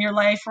that point in your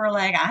life where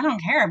like I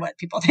don't care what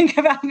people think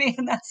about me,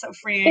 and that's so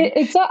freeing.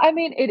 I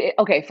mean,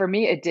 okay, for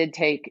me, it did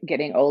take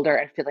getting older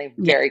and feeling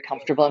Yeah. very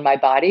comfortable in my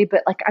body.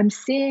 But like I'm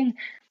seeing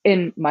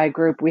in my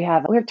group, we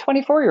have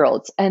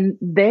 24-year-olds and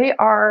they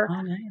are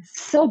Oh, nice.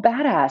 so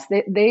badass.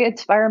 They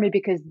inspire me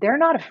because they're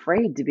not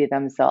afraid to be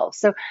themselves.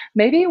 So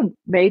maybe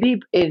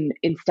in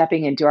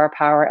stepping into our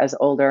power as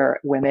older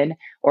women,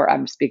 or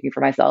I'm speaking for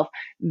myself,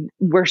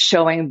 we're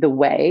showing the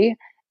way.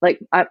 Like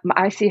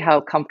I see how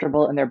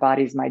comfortable in their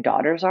bodies my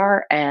daughters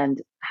are and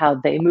how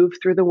they move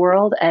through the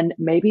world. And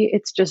maybe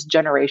it's just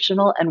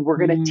generational and we're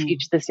going to Mm,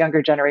 teach this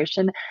younger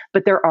generation,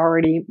 but they're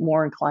already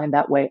more inclined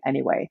that way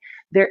anyway.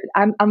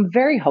 I'm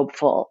very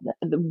hopeful.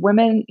 The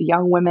women,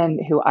 young women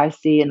who I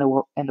see in the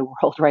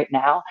world right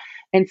now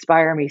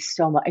inspire me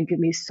so much and give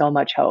me so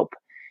much hope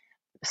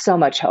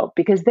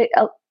because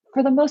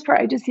for the most part,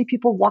 I just see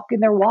people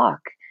walking their walk,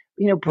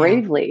 yeah.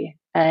 bravely.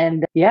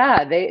 And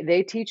yeah,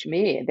 they teach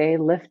me, they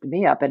lift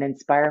me up and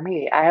inspire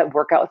me. I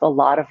work out with a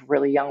lot of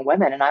really young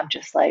women, and I'm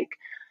just like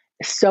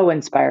so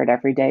inspired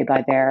every day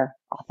by their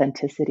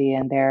authenticity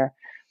and their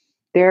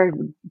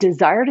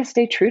desire to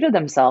stay true to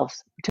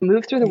themselves, to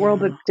move through the world,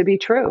 but Yeah. to be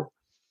true.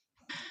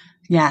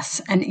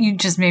 Yes. And you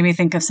just made me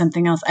think of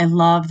something else. I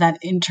love that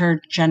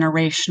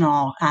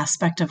intergenerational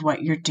aspect of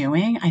what you're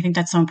doing. I think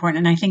that's so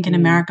important. And I think in Mm,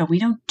 America, we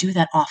don't do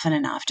that often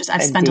enough. Just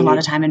I've spent a lot of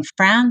indeed. time in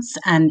France,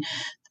 and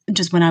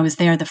just when I was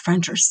there, the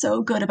French are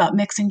so good about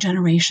mixing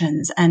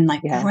generations, and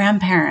like Yes.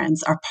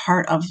 grandparents are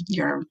part of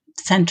your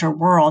center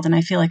world. And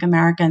I feel like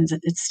Americans,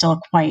 it's still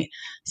quite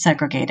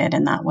segregated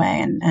in that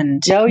way.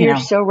 No, you're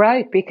so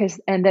right. Because,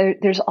 and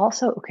there's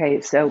also,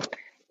 okay, so,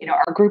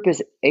 our group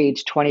is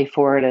age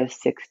 24 to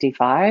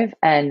 65,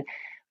 and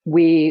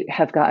we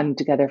have gotten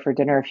together for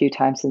dinner a few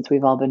times since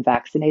we've all been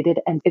vaccinated.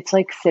 And it's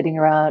like sitting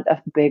around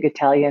a big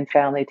Italian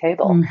family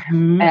table.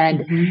 hmm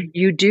And hmm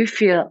you do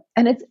feel,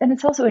 and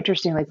it's also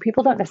interesting, like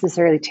people don't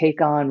necessarily take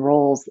on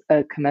roles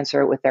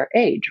commensurate with their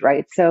age,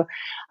 right? So,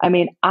 I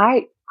mean,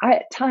 I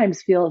at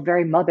times feel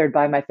very mothered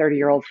by my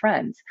 30-year-old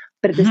friends,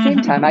 but at the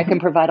same time, I can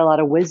provide a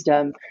lot of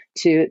wisdom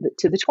to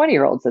the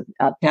 20-year-olds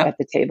Yep. at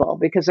the table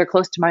because they're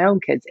close to my own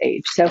kids'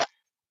 age. So,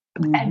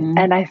 hmm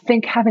and I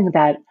think having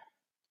that,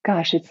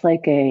 gosh, it's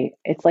like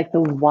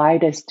the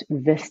widest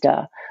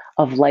vista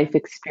of life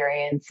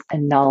experience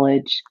and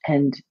knowledge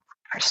and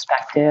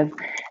perspective,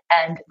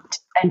 and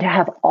and to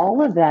have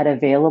all of that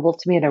available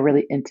to me in a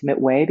really intimate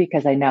way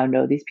because I now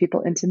know these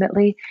people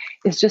intimately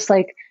is just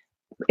like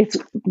it's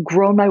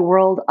grown my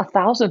world a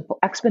thousand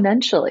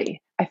exponentially.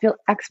 I feel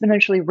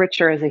exponentially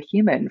richer as a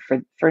human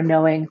for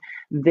knowing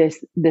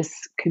this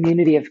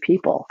community of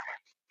people.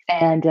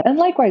 And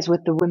likewise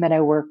with the women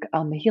I work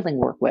on the healing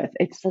work with,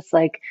 it's just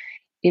like,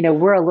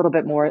 we're a little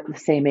bit more the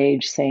same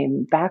age,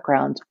 same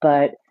background,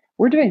 but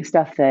we're doing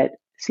stuff that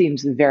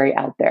seems very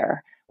out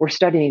there. We're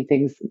studying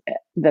things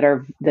that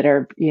are,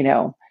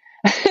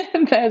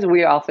 as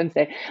we often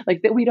say,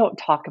 like that we don't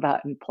talk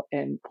about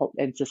in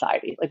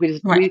society. Like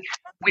Right.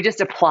 we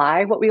just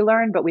apply what we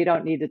learn, but we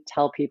don't need to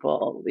tell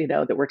people,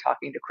 that we're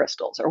talking to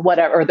crystals or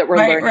whatever, or that we're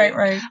Right, right,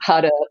 learning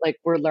right.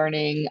 we're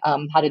learning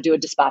how to do a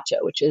despacho,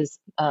 which is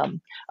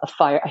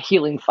a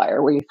healing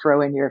fire where you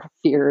throw in your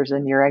fears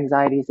and your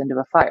anxieties into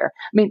a fire.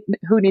 I mean,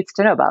 who needs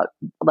to know about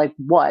like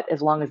what,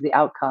 as long as the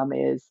outcome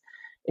is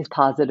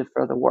positive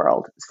for the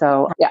world.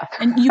 So yeah,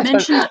 And you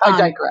mentioned I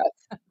digress.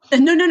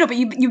 no, but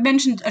you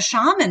mentioned a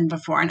shaman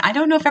before, and I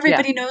don't know if Yeah.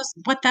 everybody knows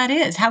what that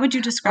is. How would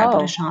you describe what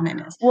a Oh, shaman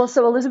is? well,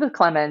 so Elizabeth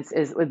Clements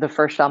is the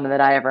first shaman that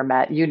I ever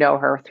met. You know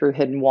her through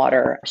Hidden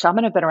Water.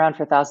 Shaman have been around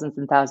for thousands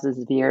and thousands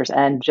of years,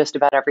 and just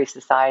about every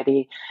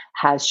society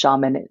has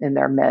shaman in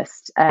their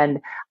midst.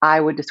 And I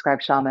would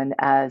describe shaman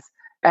as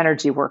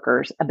energy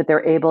workers, but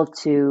they're able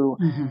to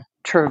Hmm.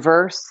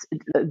 traverse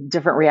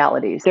different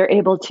realities. They're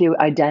able to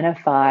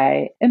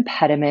identify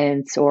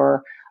impediments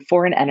or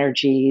foreign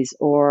energies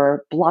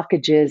or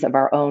blockages of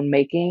our own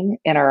making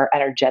in our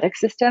energetic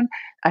system.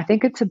 I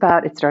think it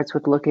starts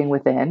with looking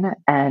within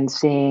and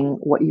seeing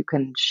what you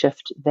can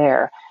shift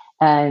there.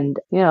 And,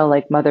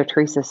 like Mother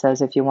Teresa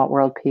says, if you want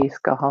world peace,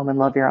 go home and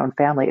love your own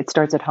family. It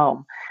starts at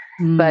home.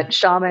 Mm, But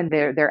shaman,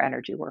 they're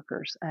energy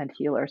workers and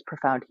healers,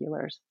 profound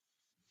healers.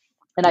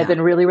 And I've yeah.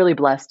 been really, really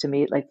blessed to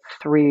meet like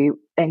three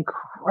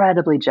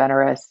incredibly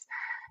generous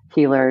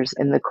healers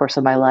in the course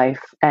of my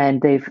life.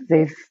 And they've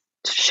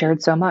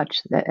shared so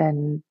much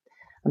and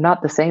I'm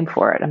not the same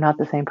for it. I'm not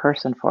the same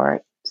person for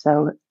it.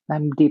 So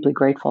I'm deeply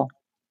grateful.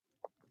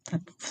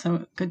 That's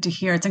so good to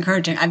hear. It's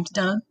encouraging. I've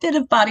done a bit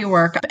of body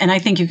work, and I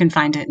think you can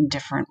find it in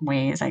different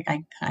ways.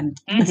 I'm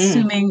Hmm.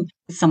 assuming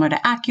it's similar to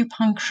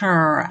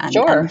acupuncture and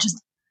Sure.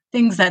 just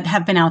things that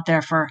have been out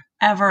there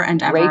forever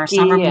and ever.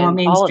 Some are Reiki more and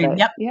all of mainstream. it.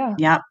 Yep, Yeah.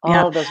 yep, All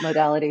yep. of those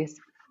modalities.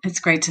 It's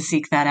great to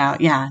seek that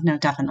out. Yeah, no,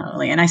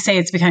 definitely. And I say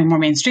it's becoming more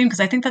mainstream because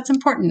I think that's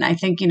important. I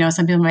think,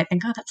 some people might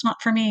think, oh, that's not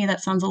for me.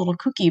 That sounds a little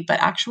kooky. But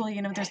actually,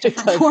 there's It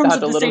different does forms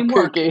sound of a the little same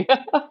work. kooky.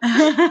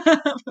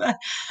 but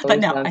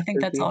Always no, I sounds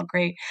think that's kooky. all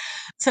great.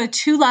 So,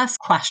 two last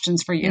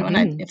questions for you, and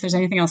Hmm. if there's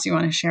anything else you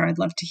want to share, I'd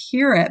love to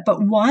hear it.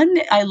 But one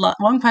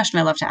question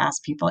I love to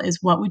ask people is,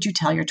 what would you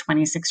tell your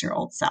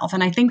 26-year-old self?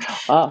 And I think,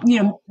 Oh,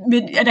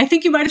 and I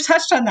think you might have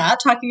touched on that,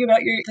 talking about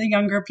the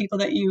younger people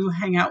that you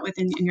hang out with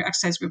in your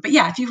exercise group. But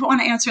yeah, if you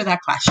want to answer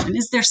that question,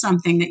 is there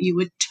something that you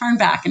would turn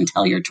back and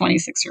tell your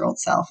 26-year-old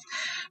self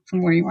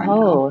from where you are now?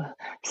 oh.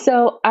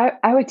 So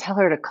I would tell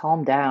her to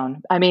calm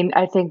down. I mean,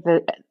 I think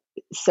that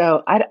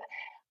so I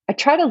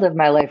try to live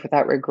my life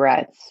without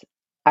regrets.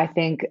 I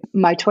think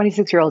my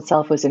 26-year-old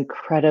self was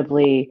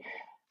incredibly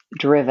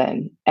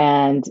driven,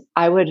 and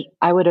I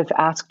would have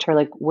asked her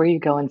like, where are you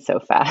going so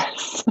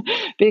fast?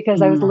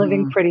 Because I was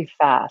living Hmm. pretty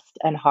fast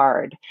and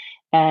hard,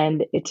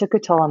 and it took a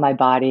toll on my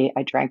body.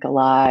 I drank a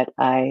lot.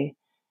 I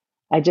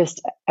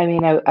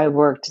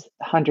worked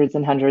hundreds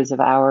and hundreds of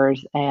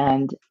hours,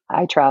 and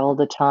I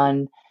traveled a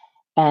ton,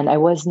 and I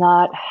was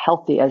not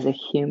healthy as a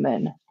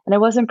human. And I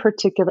wasn't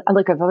particular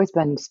like I've always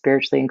been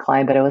spiritually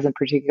inclined, but I wasn't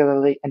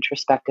particularly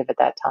introspective at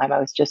that time. I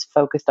was just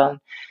focused on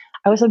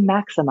I was a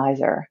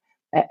maximizer,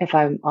 if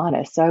I'm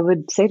honest. So I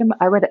would say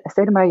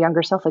to my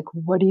younger self, like,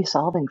 what are you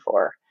solving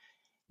for?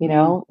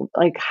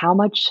 Like how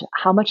much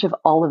of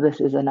all of this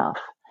is enough?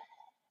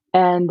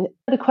 And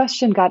the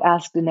question got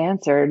asked and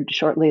answered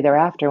shortly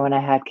thereafter when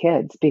I had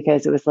kids,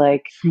 because it was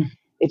like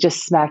it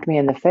just smacked me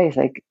in the face.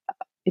 Like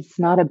it's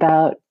not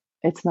about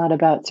it's not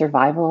about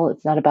survival.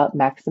 It's not about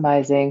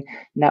maximizing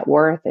net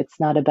worth. It's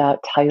not about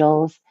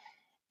titles.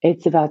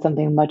 It's about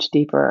something much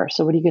deeper.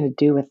 So what are you going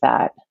to do with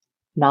that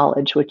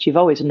knowledge, which you've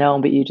always known,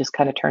 but you just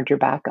kind of turned your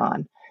back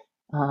on?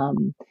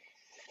 Um,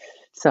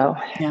 so,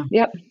 Yeah.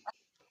 yep,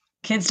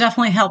 Kids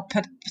definitely help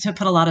put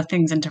a lot of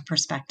things into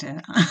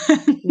perspective.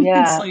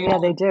 yeah, So you yeah,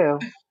 don't. they do.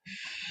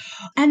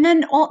 And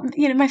then,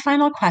 my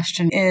final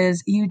question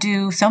is, you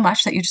do so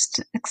much that you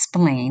just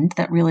explained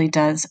that really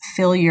does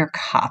fill your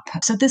cup.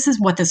 So this is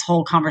what this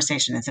whole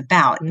conversation is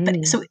about. But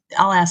Mm. so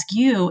I'll ask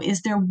you,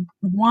 is there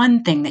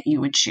one thing that you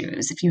would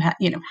choose if you had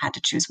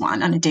to choose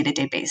one on a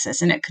day-to-day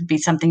basis? And it could be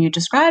something you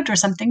described or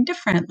something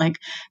different, like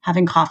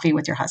having coffee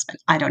with your husband.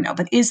 I don't know.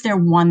 But is there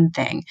one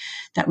thing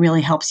that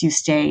really helps you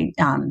stay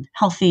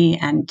healthy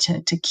and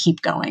to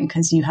keep going?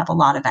 Because you have a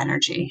lot of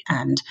energy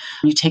and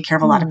you take care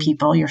of a lot of Hmm.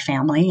 people, your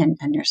family and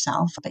yourself.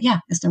 But yeah,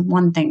 is there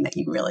one thing that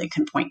you really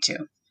can point to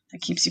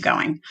that keeps you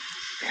going?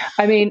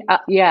 I mean,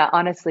 yeah,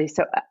 honestly.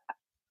 So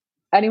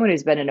anyone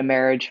who's been in a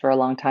marriage for a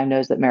long time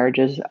knows that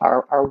marriages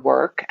are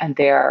work, and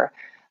they are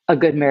a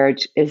good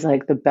marriage is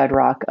like the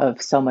bedrock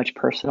of so much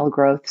personal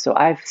growth. So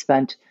I've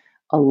spent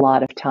a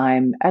lot of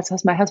time, as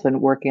has my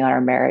husband, working on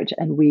our marriage,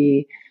 and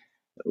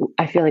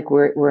I feel like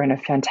we're in a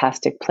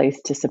fantastic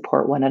place to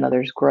support one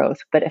another's growth.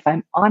 But if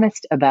I'm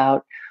honest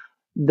about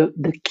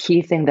the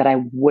key thing that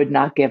I would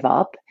not give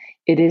up,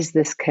 it is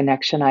this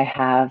connection I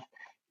have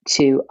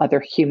to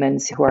other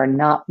humans who are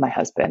not my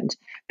husband,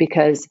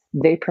 because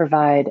they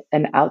provide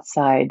an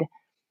outside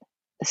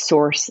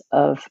source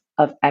of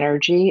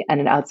energy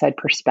and an outside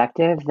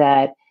perspective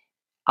that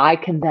I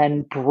can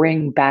then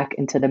bring back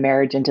into the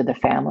marriage, into the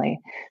family.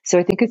 So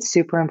I think it's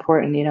super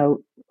important,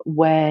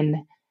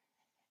 when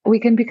we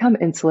can become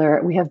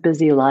insular, we have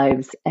busy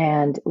lives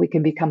and we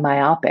can become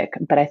myopic,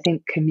 but I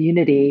think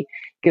community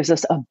gives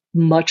us a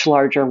much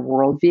larger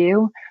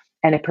worldview,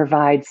 and it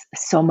provides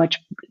such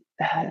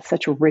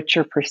a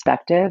richer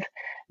perspective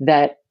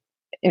that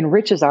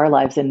enriches our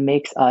lives and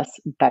makes us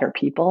better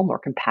people, more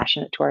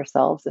compassionate to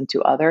ourselves and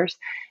to others.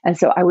 And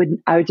so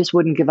I just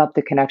wouldn't give up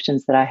the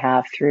connections that I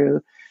have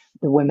through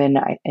the women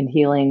in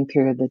healing,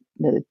 through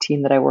the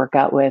team that I work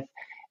out with.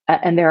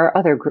 And there are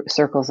other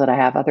circles that I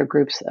have, other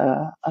groups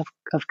of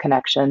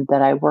connection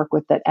that I work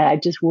with, and I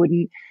just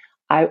wouldn't,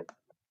 I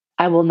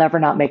will never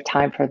not make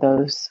time for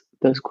those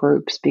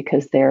groups,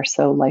 because they're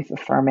so life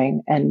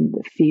affirming and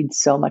feed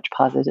so much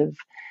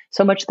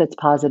that's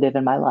positive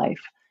in my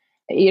life,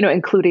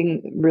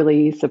 including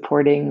really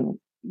supporting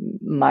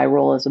my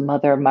role as a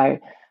mother, my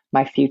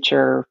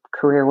future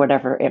career,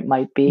 whatever it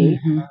might be,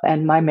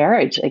 and my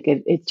marriage. Like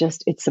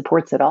it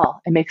supports it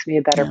all. It makes me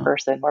a better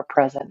person, more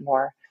present,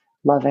 more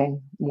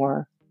loving,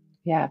 more,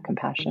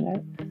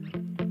 compassionate.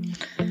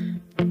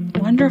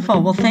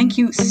 Wonderful. Well, thank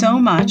you so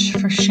much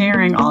for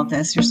sharing all of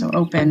this. You're so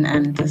open,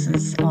 and this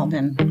has all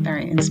been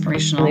very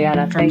inspirational.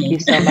 Liana, thank you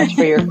so much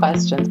for your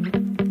questions.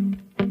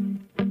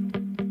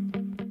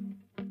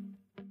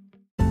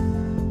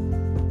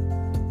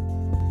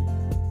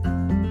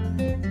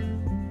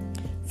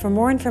 For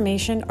more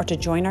information or to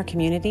join our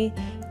community,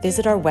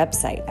 visit our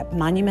website at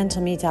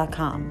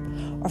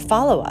monumentalme.com or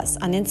follow us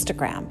on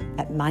Instagram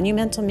at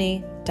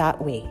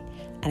monumentalme.we.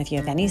 And if you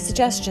have any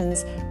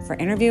suggestions for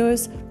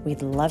interviews,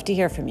 we'd love to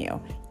hear from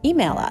you.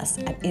 Email us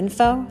at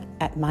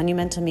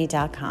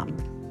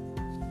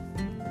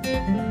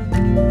info@monumentalme.com.